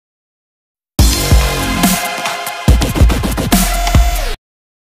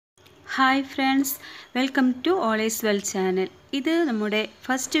Hi friends, welcome to all is well channel. ഇത് നമ്മുടെ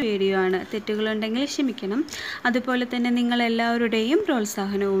first video ആണ്. തെറ്റുകളുണ്ടെങ്കിൽ ക്ഷമിക്കണം. അതുപോലെ തന്നെ നിങ്ങളെല്ലാവരുടെയും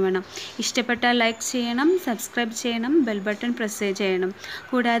പ്രോത്സാഹനവും വേണം. ഇഷ്ടപ്പെട്ടാൽ ലൈക്ക് ചെയ്യണം, സബ്സ്ക്രൈബ് ചെയ്യണം, ബെൽ ബട്ടൺ പ്രസ് ചെയ്യണം.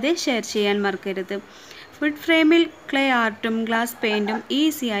 കൂടാതെ ഷെയർ ചെയ്യാൻ മറക്കരുത്. വുഡ് ഫ്രെയിമിൽ ക്ലേ ആർട്ടും ഗ്ലാസ് പെയിൻറ്റും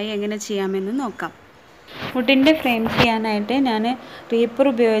ഈസിയായി എങ്ങനെ ചെയ്യാമെന്ന് നോക്കാം. വുഡിൻ്റെ ഫ്രെയിം ചെയ്യാനായിട്ട് ഞാൻ റീപ്പർ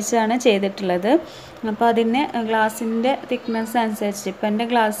ഉപയോഗിച്ചാണ് ചെയ്തിട്ടുള്ളത്. അപ്പോൾ അതിന് ഗ്ലാസിൻ്റെ തിക്നെസ് അനുസരിച്ച്, ഇപ്പം എൻ്റെ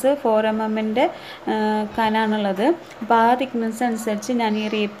ഗ്ലാസ് 4mm കനാണുള്ളത്. അപ്പോൾ ആ തിക്നെസ് അനുസരിച്ച് ഞാൻ ഈ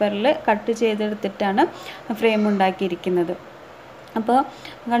റീപ്പറിൽ കട്ട് ചെയ്തെടുത്തിട്ടാണ് ഫ്രെയിം ഉണ്ടാക്കിയിരിക്കുന്നത്. അപ്പോൾ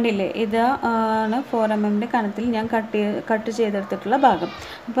കണ്ടില്ലേ, ഇതാണ് 4mm കനത്തിൽ ഞാൻ കട്ട് ചെയ്തെടുത്തിട്ടുള്ള ഭാഗം.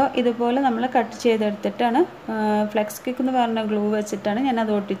 അപ്പോൾ ഇതുപോലെ നമ്മൾ കട്ട് ചെയ്തെടുത്തിട്ടാണ് ഫ്ലെക്സ് ക്വിക്ക് എന്ന് പറഞ്ഞ ഗ്ലൂ വെച്ചിട്ടാണ് ഞാൻ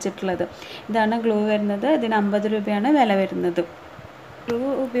അത് ഒട്ടിച്ചിട്ടുള്ളത്. ഇതാണ് ഗ്ലൂ വരുന്നത്. ഇതിന് 50 രൂപയാണ് വില വരുന്നത്. ഗ്ലൂ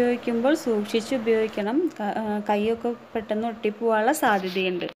ഉപയോഗിക്കുമ്പോൾ സൂക്ഷിച്ച് ഉപയോഗിക്കണം. കൈയൊക്കെ പെട്ടെന്ന് ഒട്ടിപ്പോവാനുള്ള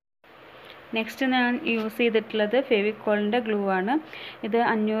സാധ്യതയുണ്ട്. നെക്സ്റ്റ് ഞാൻ യൂസ് ചെയ്തിട്ടുള്ളത് ഫെവിക്കോളിൻ്റെ ഗ്ലൂ ആണ്. ഇത്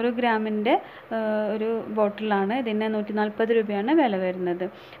 500 ഗ്രാമിൻ്റെ ഒരു ബോട്ടിലാണ്. ഇതിന് 140 രൂപയാണ് വില വരുന്നത്.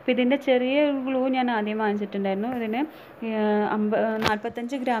 അപ്പോൾ ഇതിൻ്റെ ചെറിയ ഗ്ലൂ ഞാൻ ആദ്യം വാങ്ങിച്ചിട്ടുണ്ടായിരുന്നു. ഇതിന്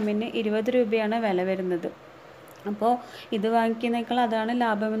 45 ഗ്രാമിന് 20 രൂപയാണ് വില വരുന്നത്. അപ്പോൾ ഇത് വാങ്ങിക്കുന്നേക്കാൾ അതാണ്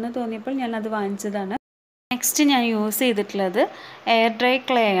ലാഭമെന്ന് തോന്നിയപ്പോൾ ഞാൻ അത് വാങ്ങിച്ചതാണ്. നെക്സ്റ്റ് ഞാൻ യൂസ് ചെയ്തിട്ടുള്ളത് എയർ ഡ്രൈ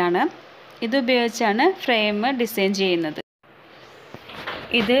ക്ലേ ആണ്. ഇതുപയോഗിച്ചാണ് ഫ്രെയിം ഡിസൈൻ ചെയ്യുന്നത്.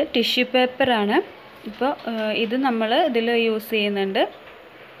 ഇത് ടിഷ്യൂ പേപ്പറാണ്. ഇപ്പോൾ ഇത് നമ്മൾ ഇതിൽ യൂസ് ചെയ്യുന്നുണ്ട്.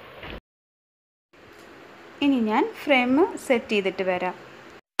 ഇനി ഞാൻ ഫ്രെയിം സെറ്റ് ചെയ്തിട്ട് വരാം.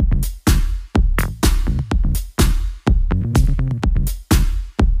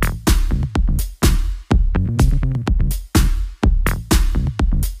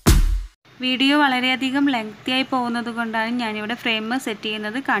 വീഡിയോ വളരെയധികം ലെങ്തിയായി പോകുന്നത് കൊണ്ടാണ് ഞാനിവിടെ ഫ്രെയിം സെറ്റ്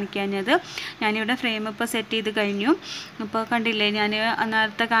ചെയ്യുന്നത് കാണിക്കാഞ്ഞത്. ഞാനിവിടെ ഫ്രെയിം ഇപ്പോൾ സെറ്റ് ചെയ്ത് കഴിഞ്ഞു. അപ്പോൾ കണ്ടില്ലേ, ഞാൻ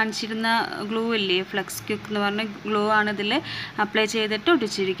നേരത്തെ കാണിച്ചിരുന്ന ഗ്ലൂ ഇല്ലേ, ഫ്ലെക്സ് ക്വിക്ക് എന്ന് പറഞ്ഞ ഗ്ലൂ ആണ് ഇതിൽ അപ്ലൈ ചെയ്തിട്ട്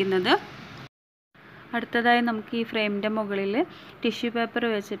ഒട്ടിച്ചിരിക്കുന്നത്. അടുത്തതായി നമുക്ക് ഈ ഫ്രെയിമിൻ്റെ മുകളിൽ ടിഷ്യൂ പേപ്പർ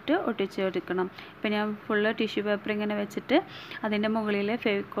വെച്ചിട്ട് ഒട്ടിച്ചെടുക്കണം. ഇപ്പോൾ ഞാൻ ഫുള്ള് ടിഷ്യൂ പേപ്പർ ഇങ്ങനെ വെച്ചിട്ട് അതിൻ്റെ മുകളിൽ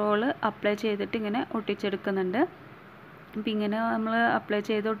ഫെവിക്കോൾ അപ്ലൈ ചെയ്തിട്ട് ഇങ്ങനെ ഒട്ടിച്ചെടുക്കുന്നുണ്ട്. അപ്പോൾ ഇങ്ങനെ നമ്മൾ അപ്ലൈ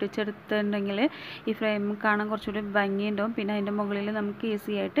ചെയ്ത് ഒട്ടിച്ചെടുത്തിട്ടുണ്ടെങ്കിൽ ഈ ഫ്രെയിം കാണാൻ കുറച്ചുകൂടി ഭംഗിയുണ്ടാവും. പിന്നെ അതിൻ്റെ മുകളിൽ നമുക്ക്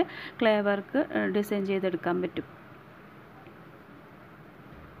ഈസി ആയിട്ട് ക്ലേ വർക്ക് ഡിസൈൻ ചെയ്തെടുക്കാൻ പറ്റും.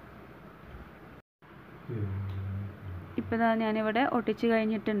 ഇപ്പോൾ ഞാനിവിടെ ഒട്ടിച്ച്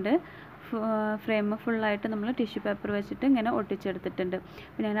കഴിഞ്ഞിട്ടുണ്ട്. ഫ്രെയിം ഫുള്ളായിട്ട് നമ്മൾ ടിഷ്യൂ പേപ്പർ വെച്ചിട്ട് ഇങ്ങനെ ഒട്ടിച്ചെടുത്തിട്ടുണ്ട്.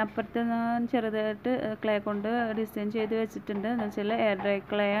 പിന്നെ ഞാൻ അപ്പുറത്ത് ചെറുതായിട്ട് ക്ലേ കൊണ്ട് ഡിസൈൻ ചെയ്ത് വെച്ചിട്ടുണ്ട്. എന്ന് വെച്ചാൽ എയർ ഡ്രൈ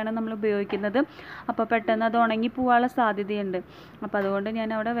ക്ലേ ആണ് നമ്മൾ ഉപയോഗിക്കുന്നത്. അപ്പോൾ പെട്ടെന്ന് അത് ഉണങ്ങി പോകാനുള്ള സാധ്യതയുണ്ട്. അപ്പോൾ അതുകൊണ്ട്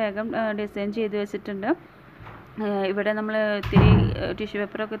ഞാൻ അവിടെ വേഗം ഡിസൈൻ ചെയ്ത് വെച്ചിട്ടുണ്ട്. ഇവിടെ നമ്മൾ ഇത്തിരി ടിഷ്യൂ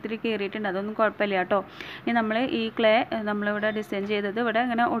പേപ്പറൊക്കെ ഇത്തിരി കയറിയിട്ടുണ്ട്. അതൊന്നും കുഴപ്പമില്ല കേട്ടോ. ഇനി നമ്മൾ ഈ ക്ലേ നമ്മളിവിടെ ഡിസൈൻ ചെയ്തത് ഇവിടെ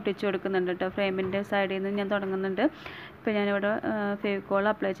ഇങ്ങനെ ഒട്ടിച്ചു കൊടുക്കുന്നുണ്ട് കേട്ടോ. ഫ്രെയിമിൻ്റെ സൈഡിൽ നിന്ന് ഞാൻ തുടങ്ങുന്നുണ്ട്. ഇപ്പോൾ ഞാനിവിടെ ഫെവിക്കോൾ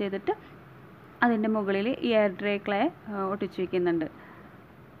അപ്ലൈ ചെയ്തിട്ട് അതിൻ്റെ മുകളിൽ ഈ എയർ ഡ്രൈ ക്ലേ ഒട്ടിച്ചു വയ്ക്കുന്നുണ്ട്.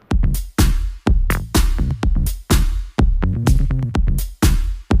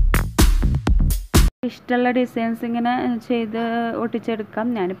 ഇഷ്ടമുള്ള ഡിസൈൻസ് ഇങ്ങനെ ചെയ്ത് ഒട്ടിച്ചെടുക്കാം.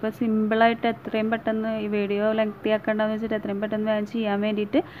 ഞാനിപ്പോൾ സിമ്പിളായിട്ട് എത്രയും പെട്ടെന്ന് ഈ വീഡിയോ ലെങ്തി ആക്കണ്ടെന്ന് വെച്ചിട്ട് എത്രയും പെട്ടെന്ന് വേഗം ചെയ്യാൻ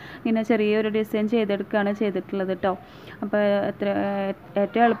വേണ്ടിയിട്ട് ഇങ്ങനെ ചെറിയൊരു ഡിസൈൻ ചെയ്തെടുക്കുകയാണ് ചെയ്തിട്ടുള്ളത് കേട്ടോ. അപ്പോൾ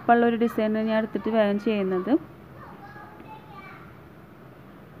ഏറ്റവും എളുപ്പമുള്ളൊരു ഡിസൈൻ ഞാൻ എടുത്തിട്ട് വേഗം ചെയ്യുന്നത്.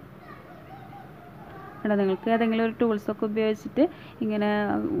 അവിടെ നിങ്ങൾക്ക് ഏതെങ്കിലും ഒരു ടൂൾസൊക്കെ ഉപയോഗിച്ചിട്ട് ഇങ്ങനെ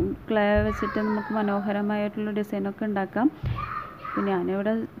ക്ലേ വെച്ചിട്ട് നമുക്ക് മനോഹരമായിട്ടുള്ള ഡിസൈനൊക്കെ ഉണ്ടാക്കാം. അപ്പോൾ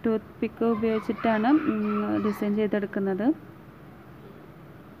ഞാനിവിടെ ടൂത്ത് പിക്ക് ഉപയോഗിച്ചിട്ടാണ് ഡിസൈൻ ചെയ്തെടുക്കുന്നത്.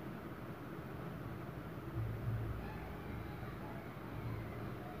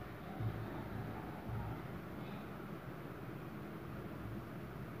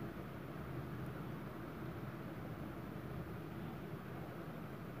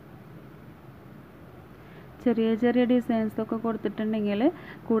 ചെറിയ ചെറിയ ഡിസൈൻസൊക്കെ കൊടുത്തിട്ടുണ്ടെങ്കിൽ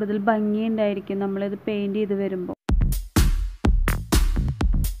കൂടുതൽ ഭംഗിയുണ്ടായിരിക്കും നമ്മളിത് പെയിൻറ്റ് ചെയ്ത് വരുമ്പോൾ.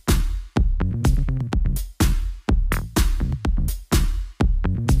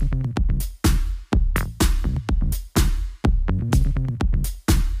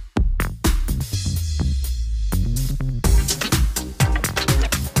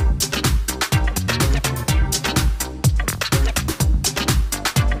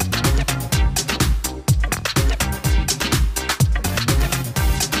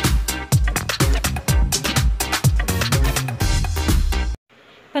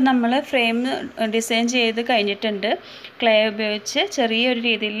 ഇപ്പോൾ നമ്മൾ ഫ്രെയിം ഡിസൈൻ ചെയ്ത് കഴിഞ്ഞിട്ടുണ്ട്. ക്ലേ ഉപയോഗിച്ച് ചെറിയൊരു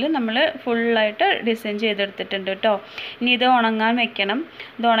രീതിയിൽ നമ്മൾ ഫുള്ളായിട്ട് ഡിസൈൻ ചെയ്തെടുത്തിട്ടുണ്ട് കേട്ടോ. ഇനി ഇത് ഉണങ്ങാൻ വെക്കണം.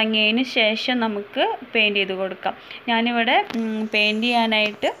 ഇത് ഉണങ്ങിയതിന് ശേഷം നമുക്ക് പെയിൻറ്റ് ചെയ്ത് കൊടുക്കാം. ഞാനിവിടെ പെയിൻറ്റ്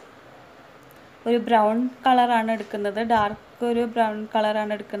ചെയ്യാനായിട്ട് ഒരു ബ്രൗൺ കളറാണ് എടുക്കുന്നത്, ഡാർക്ക് ഒരു ബ്രൗൺ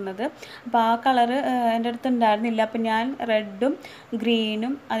കളറാണ് എടുക്കുന്നത്. അപ്പോൾ ആ കളറ് എൻ്റെ അടുത്ത് ഉണ്ടായിരുന്നില്ല. അപ്പോൾ ഞാൻ റെഡും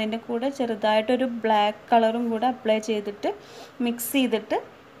ഗ്രീനും അതിൻ്റെ കൂടെ ചെറുതായിട്ടൊരു ബ്ലാക്ക് കളറും കൂടെ അപ്ലൈ ചെയ്തിട്ട് മിക്സ് ചെയ്തിട്ട്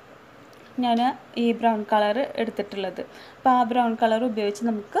ഞാൻ ഈ ബ്രൗൺ കളറ് എടുത്തിട്ടുള്ളത്. അപ്പോൾ ആ ബ്രൗൺ കളർ ഉപയോഗിച്ച്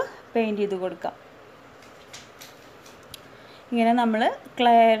നമുക്ക് പെയിൻറ്റ് ചെയ്ത് കൊടുക്കാം. ഇങ്ങനെ നമ്മൾ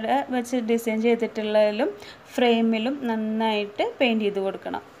ക്ലേയുടെ വെച്ച് ഡിസൈൻ ചെയ്തിട്ടുള്ളതിലും ഫ്രെയിമിലും നന്നായിട്ട് പെയിൻറ്റ് ചെയ്ത്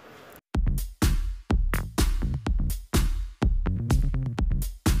കൊടുക്കണം.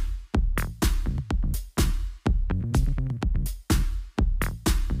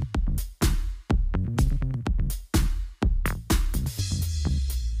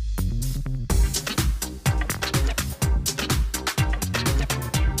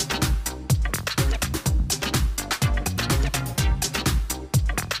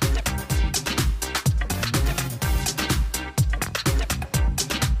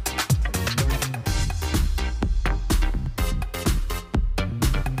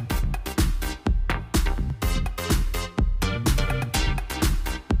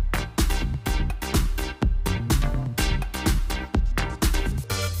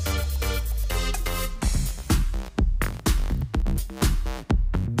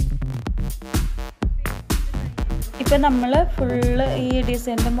 ഇപ്പോൾ നമ്മൾ ഫുള്ള് ഈ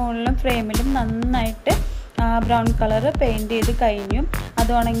ഡിസൈനിൻ്റെ മുകളിലും ഫ്രെയിമിലും നന്നായിട്ട് ബ്രൗൺ കളർ പെയിൻറ്റ് ചെയ്ത് കഴിഞ്ഞു.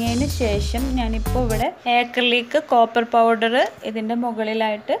 അത് ഉണങ്ങിയതിന് ശേഷം ഞാനിപ്പോൾ ഇവിടെ ആക്രിലിക് കോപ്പർ പൗഡർ ഇതിൻ്റെ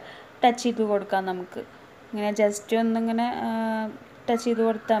മുകളിലായിട്ട് ടച്ച് ചെയ്ത് കൊടുക്കാം. നമുക്ക് ഇങ്ങനെ ജസ്റ്റ് ഒന്നിങ്ങനെ ടച്ച് ചെയ്ത്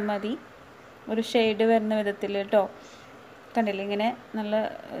കൊടുത്താൽ മതി, ഒരു ഷെയ്ഡ് വരുന്ന വിധത്തിൽ കേട്ടോ. കണ്ടില്ലേ, ഇങ്ങനെ നല്ല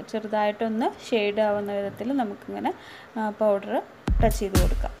ചെറുതായിട്ടൊന്ന് ഷെയ്ഡ് ആവുന്ന വിധത്തിൽ നമുക്കിങ്ങനെ പൗഡർ ടച്ച് ചെയ്ത്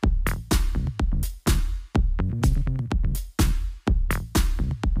കൊടുക്കാം.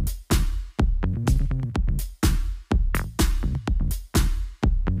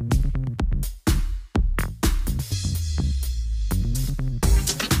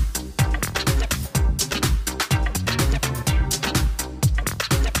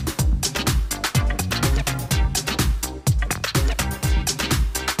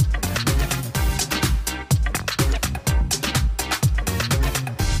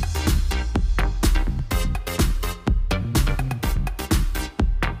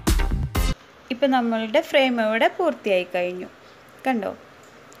 ഇപ്പോൾ നമ്മളുടെ ഫ്രെയിം ഇവിടെ പൂർത്തിയായി കഴിഞ്ഞു. കണ്ടോ,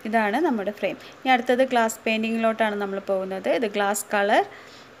 ഇതാണ് നമ്മുടെ ഫ്രെയിം. ഇനി അടുത്തത് ഗ്ലാസ് പെയിൻറ്റിങ്ങിലോട്ടാണ് നമ്മൾ പോകുന്നത്. ഇത് ഗ്ലാസ് കളർ.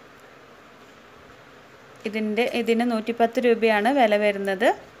 ഇതിന് 110 രൂപയാണ് വില വരുന്നത്.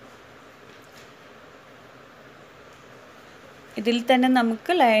 ഇതിൽ തന്നെ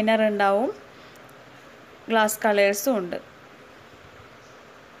നമുക്ക് ലൈനർ ഉണ്ടാവും, ഗ്ലാസ് കളേഴ്സും ഉണ്ട്.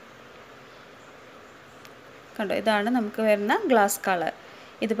 കണ്ടോ, ഇതാണ് നമുക്ക് വരുന്ന ഗ്ലാസ് കളർ.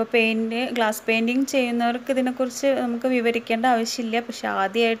 ഇതിപ്പോൾ ഗ്ലാസ് പെയിൻറ്റിങ് ചെയ്യുന്നവർക്ക് ഇതിനെക്കുറിച്ച് നമുക്ക് വിവരിക്കേണ്ട ആവശ്യമില്ല. പക്ഷെ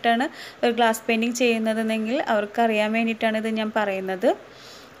ആദ്യമായിട്ടാണ് ഒരു ഗ്ലാസ് പെയിൻറ്റിങ് ചെയ്യുന്നതെങ്കിൽ അവർക്ക് അറിയാൻ വേണ്ടിയിട്ടാണ് ഇത് ഞാൻ പറയുന്നത്.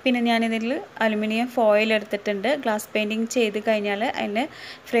 പിന്നെ ഞാനിതിൽ അലുമിനിയം ഫോയിൽ എടുത്തിട്ടുണ്ട്. ഗ്ലാസ് പെയിൻറ്റിങ് ചെയ്ത് കഴിഞ്ഞാൽ അതിൻ്റെ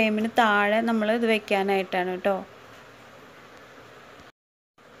ഫ്രെയിമിന് താഴെ നമ്മൾ ഇത് വയ്ക്കാനായിട്ടാണ് കേട്ടോ.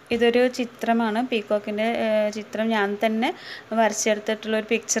 ഇതൊരു ചിത്രമാണ്, പീക്കോക്കിൻ്റെ ചിത്രം ഞാൻ തന്നെ വരച്ചെടുത്തിട്ടുള്ളൊരു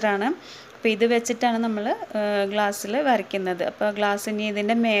പിക്ചറാണ്. അപ്പോൾ ഇത് വെച്ചിട്ടാണ് നമ്മൾ ഗ്ലാസ്സിൽ വരയ്ക്കുന്നത്. അപ്പോൾ ഗ്ലാസ് ഇനി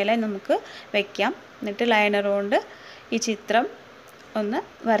ഇതിൻ്റെ മേലെ നമുക്ക് വയ്ക്കാം. എന്നിട്ട് ലൈനർ കൊണ്ട് ഈ ചിത്രം ഒന്ന്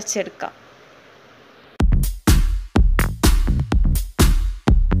വരച്ചെടുക്കാം.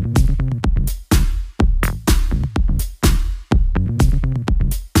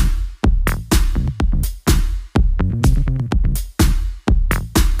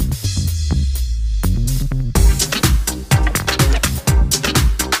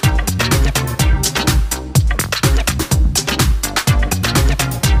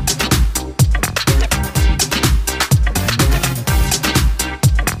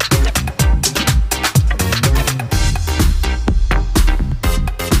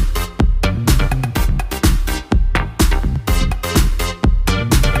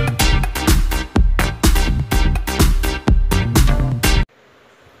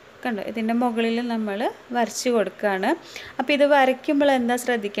 കണ്ടോ, ഇതിൻ്റെ മുകളിൽ നമ്മൾ വരച്ച് കൊടുക്കുകയാണ്. അപ്പോൾ ഇത് വരയ്ക്കുമ്പോൾ എന്താ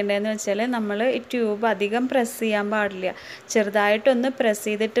ശ്രദ്ധിക്കേണ്ടതെന്ന് വെച്ചാൽ നമ്മൾ ഈ ട്യൂബ് അധികം പ്രസ് ചെയ്യാൻ പാടില്ല. ചെറുതായിട്ടൊന്ന് പ്രസ്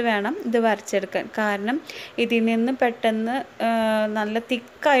ചെയ്തിട്ട് വേണം ഇത് വരച്ചെടുക്കാൻ. കാരണം ഇതിൽ നിന്ന് പെട്ടെന്ന് നല്ല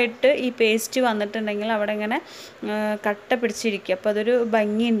തിക്കായിട്ട് ഈ പേസ്റ്റ് വന്നിട്ടുണ്ടെങ്കിൽ അവിടെ ഇങ്ങനെ കട്ട പിടിച്ചിരിക്കും. അപ്പോൾ അതൊരു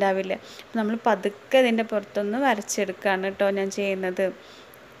ഭംഗി ഉണ്ടാവില്ല. നമ്മൾ പതുക്കെ ഇതിൻ്റെ പുറത്തൊന്ന് വരച്ചെടുക്കുകയാണ് കേട്ടോ ഞാൻ ചെയ്യുന്നത്.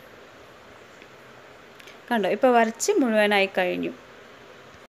 കണ്ടോ, ഇപ്പോൾ വരച്ച് മുഴുവനായി കഴിഞ്ഞു.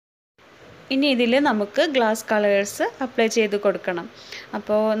 ഇനി ഇതിൽ നമുക്ക് ഗ്ലാസ് കളേഴ്സ് അപ്ലൈ ചെയ്ത് കൊടുക്കണം.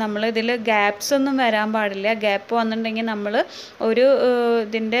 അപ്പോൾ നമ്മൾ ഇതിൽ ഗ്യാപ്സ് ഒന്നും വരാൻ പാടില്ല. ഗ്യാപ്പ് വന്നിട്ടുണ്ടെങ്കിൽ നമ്മൾ ഒരു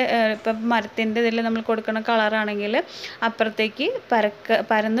ഇതിൻ്റെ ഇപ്പം മരത്തിൻ്റെ ഇതിൽ നമ്മൾ കൊടുക്കുന്ന കളറാണെങ്കിൽ അപ്പുറത്തേക്ക്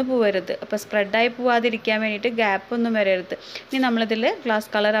പരന്ന് പോവരുത്. അപ്പോൾ സ്പ്രെഡായി പോവാതിരിക്കാൻ വേണ്ടിയിട്ട് ഗ്യാപ്പ് ഒന്നും വരരുത്. ഇനി നമ്മളിതിൽ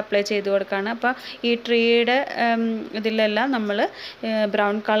ഗ്ലാസ് കളർ അപ്ലൈ ചെയ്ത് കൊടുക്കുകയാണ്. അപ്പോൾ ഈ ട്രീയുടെ ഇതിലെല്ലാം നമ്മൾ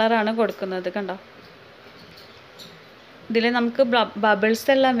ബ്രൗൺ കളറാണ് കൊടുക്കുന്നത്. കണ്ടോ, ഇതിൽ നമുക്ക് ബബിൾസ്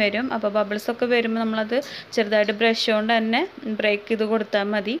എല്ലാം വരും. അപ്പോൾ ബബിൾസൊക്കെ വരുമ്പോൾ നമ്മളത് ചെറുതായിട്ട് ബ്രഷ് കൊണ്ട് തന്നെ ബ്രേക്ക് ചെയ്ത് കൊടുത്താൽ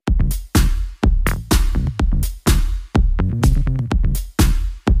മതി.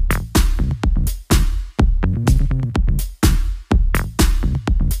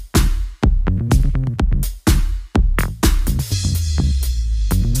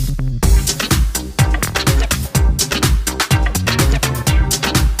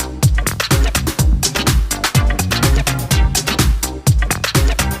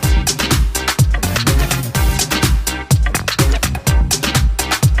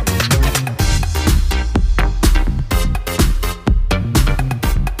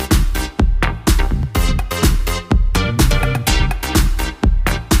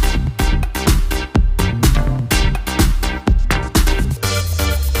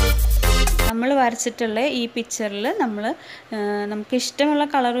 നമ്മൾ വരച്ചിട്ടുള്ള ഈ പിക്ചറിൽ നമുക്ക് ഇഷ്ടമുള്ള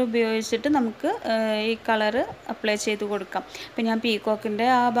കളർ ഉപയോഗിച്ചിട്ട് നമുക്ക് ഈ കളറ് അപ്ലൈ ചെയ്ത് കൊടുക്കാം. ഇപ്പം ഞാൻ പീകോക്കിൻ്റെ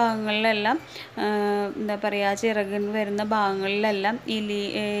ആ ഭാഗങ്ങളിലെല്ലാം എന്താ പറയുക, ചിറകിന് വരുന്ന ഭാഗങ്ങളിലെല്ലാം ഈ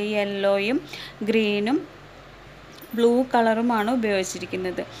യെല്ലോയും ഗ്രീനും ബ്ലൂ കളറുമാണ്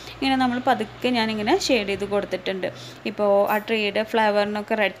ഉപയോഗിച്ചിരിക്കുന്നത്. ഇങ്ങനെ നമ്മൾ പതുക്കെ ഞാനിങ്ങനെ ഷെയ്ഡ് ചെയ്ത് കൊടുത്തിട്ടുണ്ട്. ഇപ്പോൾ ആ ട്രീയുടെ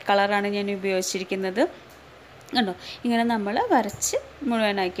ഫ്ലവറിനൊക്കെ റെഡ് കളറാണ് ഞാൻ ഉപയോഗിച്ചിരിക്കുന്നത്. കണ്ടോ, ഇങ്ങനെ നമ്മൾ വരച്ച്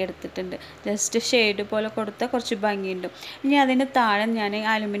മുഴുവനാക്കി എടുത്തിട്ടുണ്ട്. ജസ്റ്റ് ഷെയ്ഡ് പോലെ കൊടുത്താൽ കുറച്ച് ഭംഗിയുണ്ട്. ഇനി അതിന് താഴെ ഞാൻ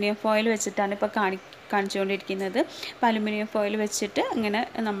അലുമിനിയം ഫോയിൽ വെച്ചിട്ടാണ് ഇപ്പോൾ കാണിച്ചുകൊണ്ടിരിക്കുന്നത്. അപ്പോൾ അലുമിനിയം ഫോയിൽ വെച്ചിട്ട് ഇങ്ങനെ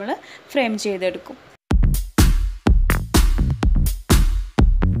നമ്മൾ ഫ്രെയിം ചെയ്തെടുക്കും.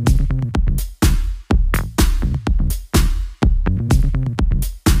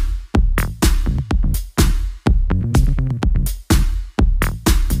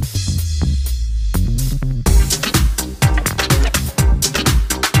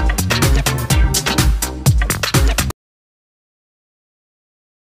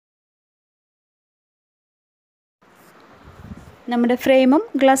 നമ്മുടെ ഫ്രെയിമും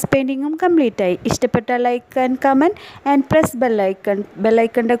ഗ്ലാസ് പെയിൻറ്റിങ്ങും കംപ്ലീറ്റ് ആയി. ഇഷ്ടപ്പെട്ടാൽ like and comment and press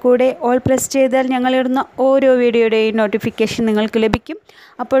ബെല്ലൈക്കണിൻ്റെ കൂടെ ഓൾ പ്രസ് ചെയ്താൽ ഞങ്ങളിടുന്ന ഓരോ വീഡിയോയുടെയും നോട്ടിഫിക്കേഷൻ നിങ്ങൾക്ക് ലഭിക്കും.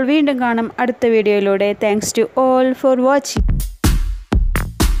 അപ്പോൾ വീണ്ടും കാണാം അടുത്ത വീഡിയോയിലൂടെ. Thanks to all for watching.